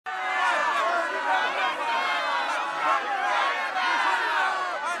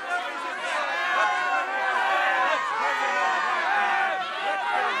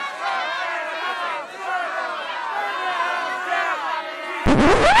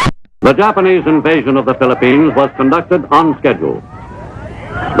The Japanese invasion of the Philippines was conducted on schedule.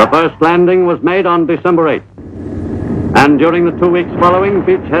 The first landing was made on December 8th, and during the 2 weeks following,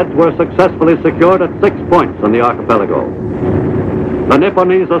 beachheads were successfully secured at 6 points in the archipelago. The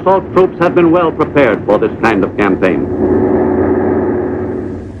Nipponese assault troops had been well prepared for this kind of campaign.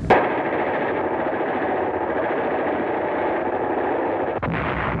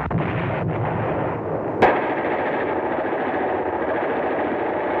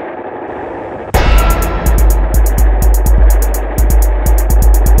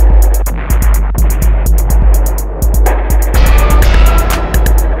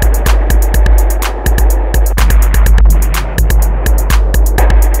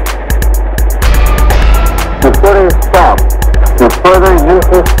 Further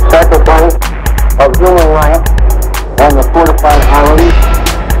useless sacrifice of human life on the fortified islands.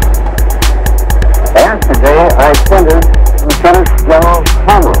 And today I tendered Lieutenant General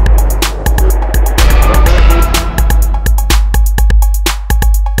Conway.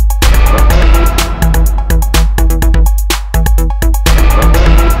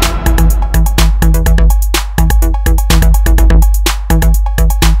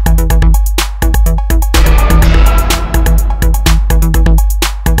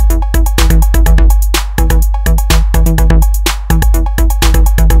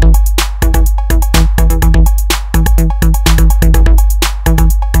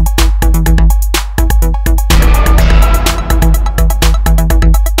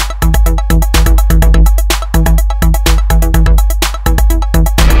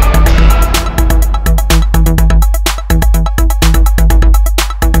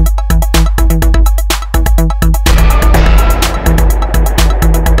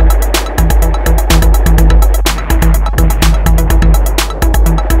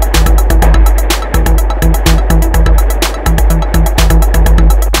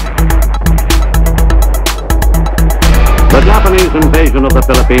 The Japanese invasion of the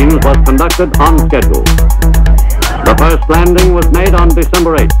Philippines was conducted on schedule. The first landing was made on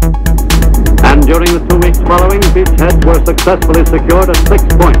December 8th, and during the 2 weeks following, beachheads were successfully secured at 6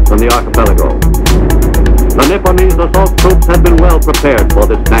 points in the archipelago. The Nipponese assault troops had been well prepared for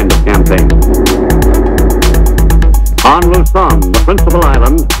this kind of campaign. On Luzon, the principal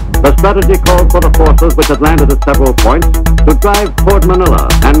island, the strategy called for the forces which had landed at several points to drive toward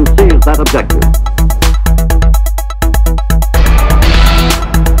Manila and seize that objective.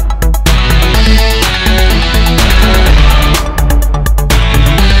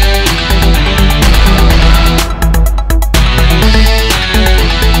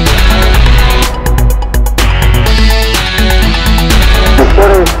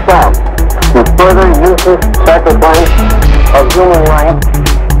 The further useless sacrifice of human life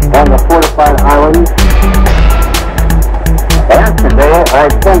on the fortified islands. And today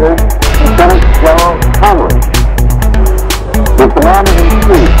I tendered Lieutenant General Conway, the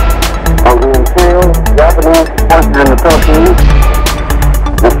Commander-in-Chief of the Imperial Japanese Forces in the Philippines,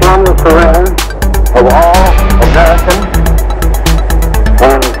 the former surrender of all American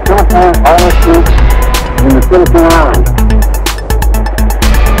and Philippine army troops in the Philippine Islands.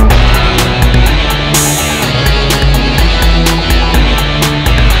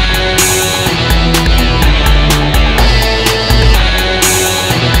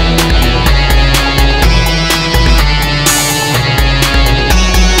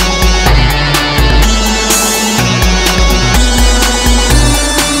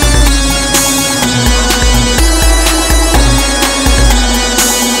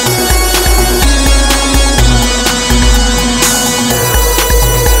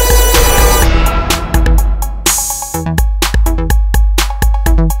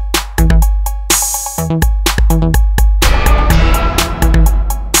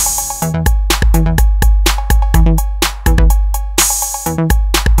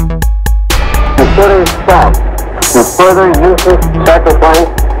 The further useless sacrifice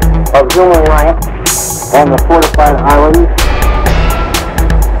of human life on the fortified islands.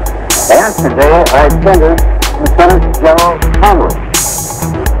 And today I tendered Lieutenant General Conway.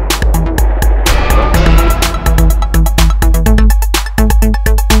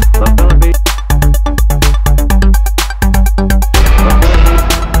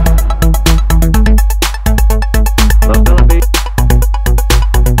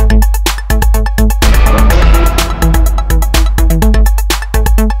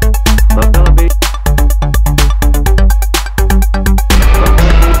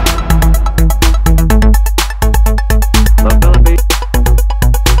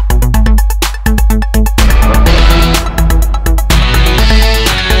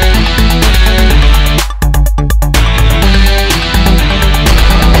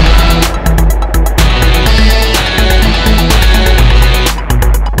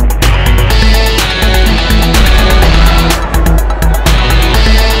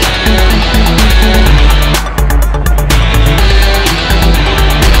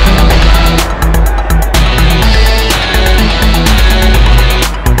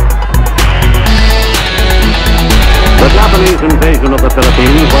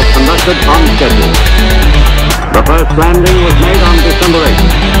 first landing was made on December 8th.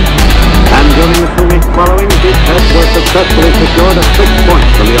 And during the 2 weeks following, beachheads were successfully secured at 6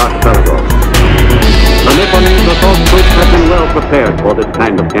 points from the archipelago. The Nipponese assault troops had been well prepared for this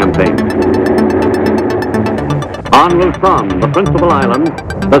kind of campaign. On Luzon, the principal island,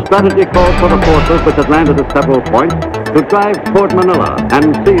 the strategy called for the forces which had landed at several points to drive toward Manila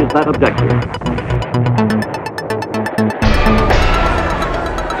and seize that objective.